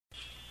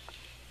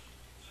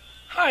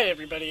Hi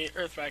everybody,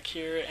 Erthrock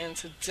here, and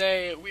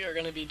today we are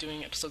going to be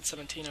doing episode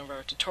 17 of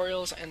our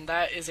tutorials, and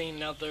that is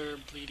another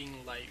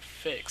bleeding light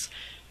fix.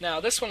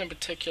 Now this one in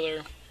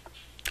particular,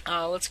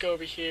 let's go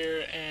over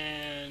here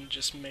and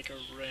just make a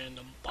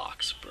random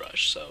box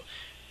brush. So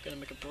I'm going to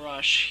make a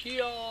brush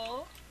here,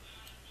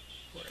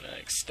 we're going to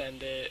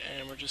extend it,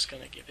 and we're just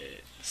going to give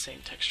it the same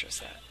texture as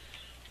that.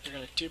 We're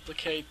going to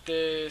duplicate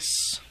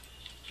this,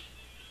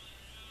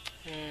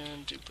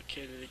 and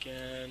duplicate it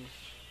again.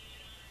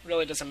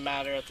 Really doesn't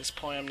matter at this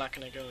point. I'm not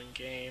going to go in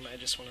game. I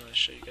just want to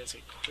show you guys a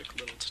quick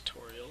little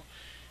tutorial.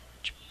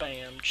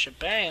 Bam,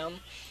 shabam.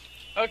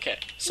 Okay,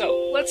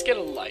 so let's get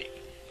a light.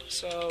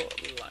 So,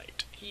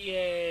 light.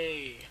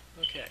 Yay.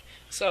 Okay,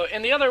 so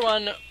in the other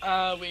one,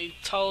 we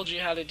told you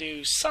how to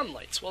do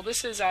sunlights. Well,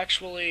 this is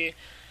actually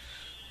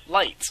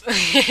lights.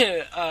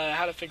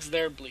 How to fix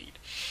their bleed.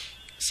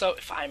 So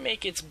if I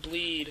make its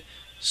bleed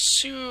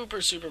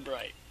super, super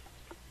bright,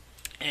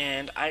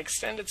 and I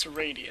extend its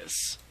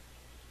radius,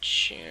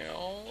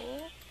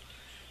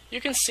 you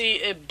can see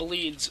it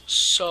bleeds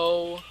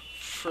so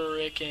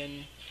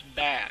frickin'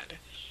 bad,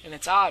 and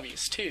it's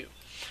obvious too.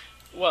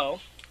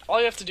 Well, all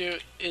you have to do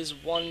is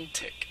one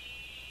tick,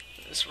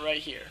 this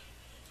right here,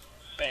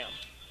 bam,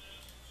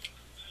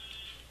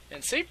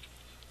 and see,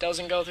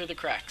 doesn't go through the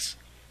cracks.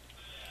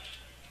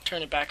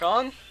 Turn it back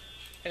on,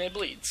 and it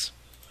bleeds,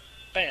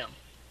 bam,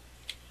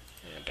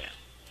 and bam.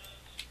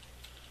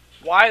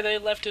 Why they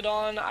left it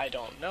on, I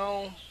don't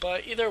know,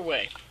 but either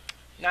way,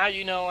 now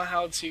you know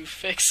how to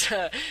fix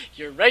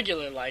your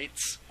regular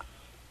lights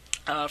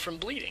from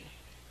bleeding.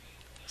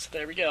 So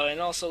there we go.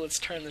 And also let's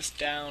turn this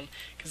down,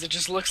 because it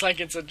just looks like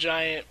it's a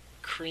giant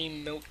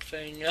cream milk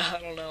thing. I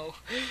don't know.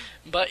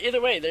 But either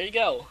way, there you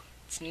go.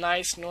 It's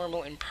nice,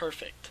 normal, and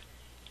perfect.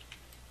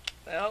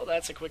 Well,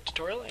 that's a quick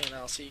tutorial, and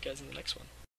I'll see you guys in the next one.